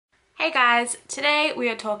Hey guys, today we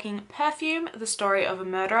are talking Perfume, the Story of a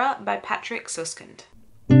Murderer by Patrick Suskind.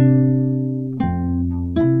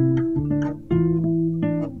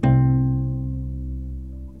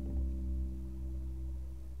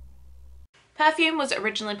 Perfume was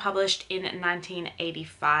originally published in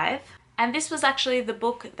 1985. And this was actually the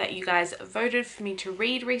book that you guys voted for me to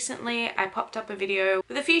read recently. I popped up a video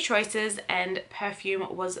with a few choices and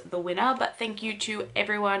Perfume was the winner, but thank you to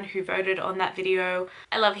everyone who voted on that video.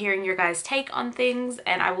 I love hearing your guys' take on things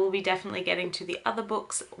and I will be definitely getting to the other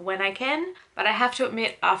books when I can. But I have to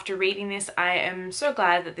admit, after reading this, I am so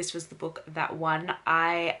glad that this was the book that won.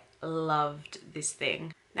 I loved this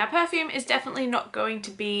thing. Now, Perfume is definitely not going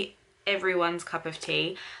to be everyone's cup of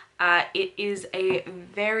tea. It is a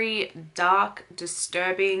very dark,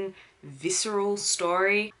 disturbing, visceral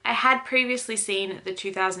story. I had previously seen the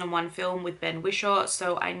 2001 film with Ben Whishaw,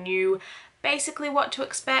 so I knew basically what to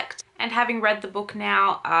expect. And having read the book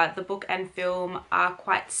now, the book and film are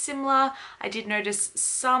quite similar. I did notice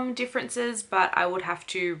some differences, but I would have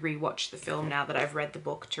to rewatch the film now that I've read the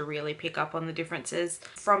book to really pick up on the differences.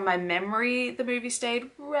 From my memory, the movie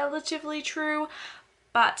stayed relatively true,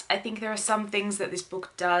 but I think there are some things that this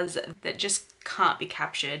book does that just can't be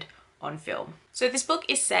captured on film. So this book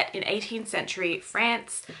is set in 18th century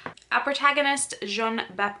France. Our protagonist,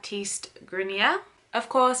 Jean-Baptiste Grenier, of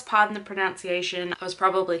course, pardon the pronunciation, I was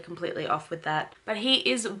probably completely off with that, but he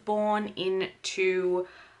is born into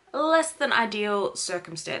less than ideal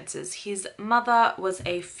circumstances. His mother was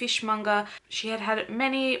a fishmonger. She had had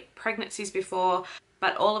many pregnancies before,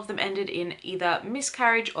 but all of them ended in either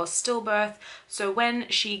miscarriage or stillbirth. So when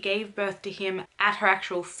she gave birth to him at her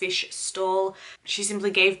actual fish stall, she simply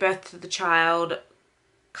gave birth to the child,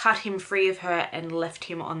 cut him free of her and left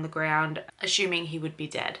him on the ground, assuming he would be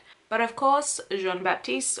dead. But of course,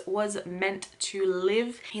 Jean-Baptiste was meant to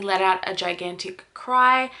live. He let out a gigantic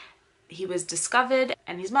cry. He was discovered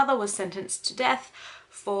and his mother was sentenced to death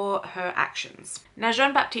for her actions. Now,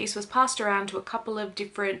 Jean-Baptiste was passed around to a couple of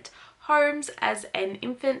different homes as an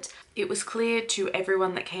infant. It was clear to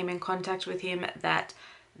everyone that came in contact with him that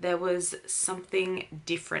there was something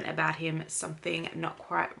different about him, something not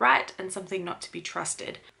quite right and something not to be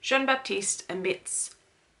trusted. Jean-Baptiste emits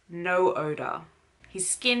no odor. His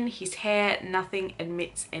skin, his hair, nothing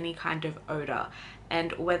emits any kind of odor.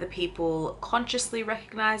 And whether people consciously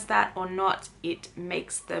recognize that or not, it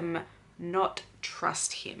makes them not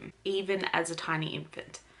trust him, even as a tiny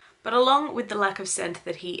infant. But along with the lack of scent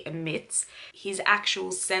that he emits, his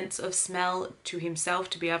actual sense of smell to himself,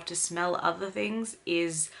 to be able to smell other things,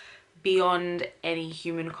 is beyond any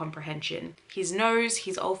human comprehension. His nose,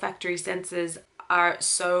 his olfactory senses are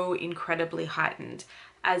so incredibly heightened.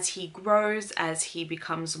 As he grows, as he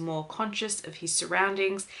becomes more conscious of his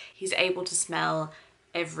surroundings, he's able to smell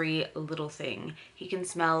every little thing. He can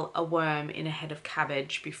smell a worm in a head of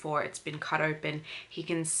cabbage before it's been cut open. He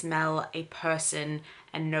can smell a person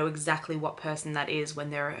and know exactly what person that is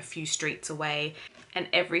when they're a few streets away. And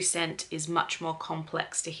every scent is much more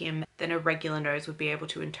complex to him than a regular nose would be able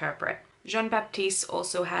to interpret. Jean-Baptiste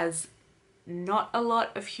also has not a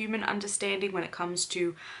lot of human understanding when it comes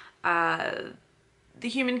to the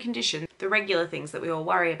human condition, the regular things that we all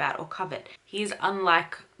worry about or covet. He is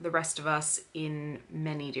unlike the rest of us in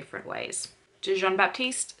many different ways. To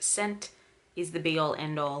Jean-Baptiste, scent is the be-all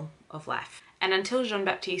end-all of life. And until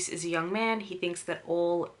Jean-Baptiste is a young man, he thinks that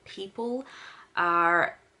all people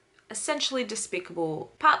are essentially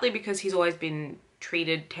despicable, partly because he's always been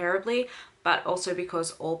treated terribly, but also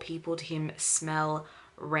because all people to him smell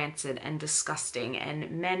rancid and disgusting,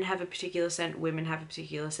 and men have a particular scent, women have a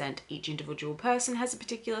particular scent, each individual person has a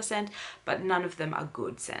particular scent, but none of them are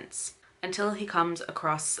good scents. Until he comes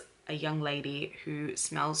across a young lady who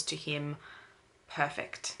smells to him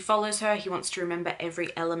perfect. He follows her, he wants to remember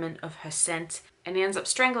every element of her scent, and he ends up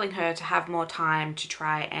strangling her to have more time to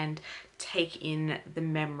try and take in the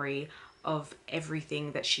memory of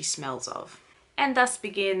everything that she smells of. And thus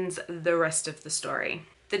begins the rest of the story.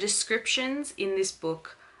 The descriptions in this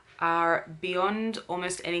book are beyond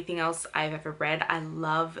almost anything else I've ever read. I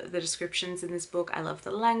love the descriptions in this book. I love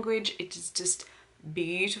the language. It is just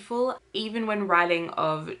beautiful. Even when writing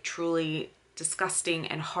of truly disgusting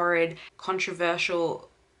and horrid, controversial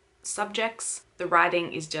subjects, the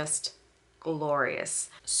writing is just glorious.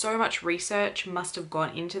 So much research must have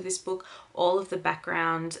gone into this book. All of the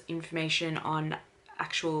background information on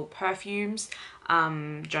actual perfumes.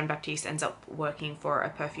 Jean-Baptiste ends up working for a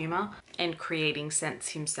perfumer and creating scents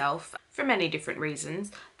himself for many different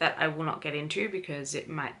reasons that I will not get into because it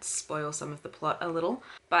might spoil some of the plot a little.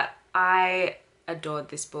 But I adored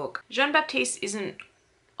this book. Jean-Baptiste isn't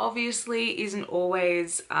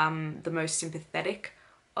always the most sympathetic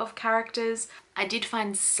of characters. I did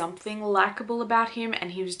find something likable about him,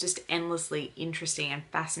 and he was just endlessly interesting and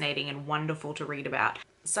fascinating and wonderful to read about.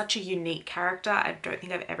 Such a unique character. I don't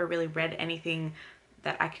think I've ever really read anything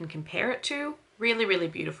that I can compare it to. Really, really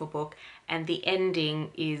beautiful book, and the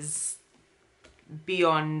ending is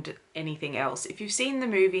beyond anything else. If you've seen the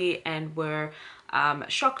movie and were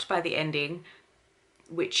shocked by the ending,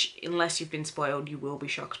 which unless you've been spoiled, you will be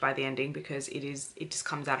shocked by the ending because it just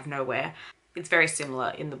comes out of nowhere. It's very similar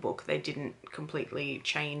in the book. They didn't completely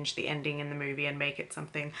change the ending in the movie and make it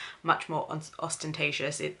something much more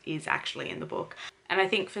ostentatious. It is actually in the book. And I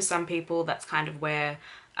think for some people that's kind of where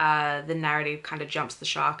the narrative kind of jumps the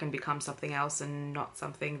shark and becomes something else and not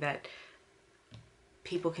something that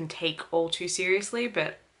people can take all too seriously.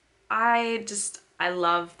 But I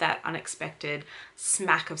love that unexpected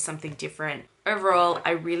smack of something different. Overall,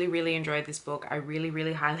 I really, really enjoyed this book. I really,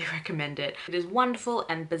 really highly recommend it. It is wonderful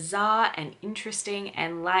and bizarre and interesting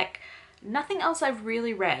and like nothing else I've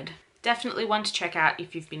really read. Definitely one to check out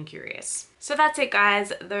if you've been curious. So that's it,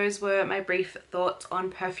 guys. Those were my brief thoughts on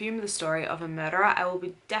Perfume, the story of a murderer. I will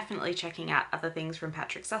be definitely checking out other things from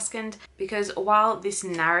Patrick Suskind because while this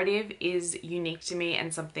narrative is unique to me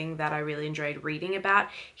and something that I really enjoyed reading about,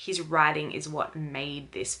 his writing is what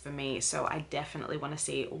made this for me. So I definitely want to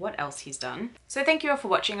see what else he's done. So thank you all for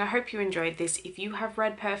watching. I hope you enjoyed this. If you have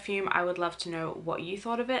read Perfume, I would love to know what you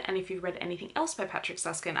thought of it. And if you've read anything else by Patrick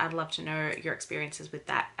Suskind, I'd love to know your experiences with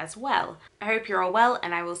that as well. I hope you're all well,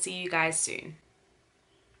 and I will see you guys soon.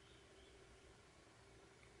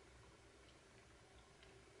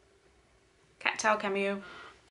 Cat tail cameo.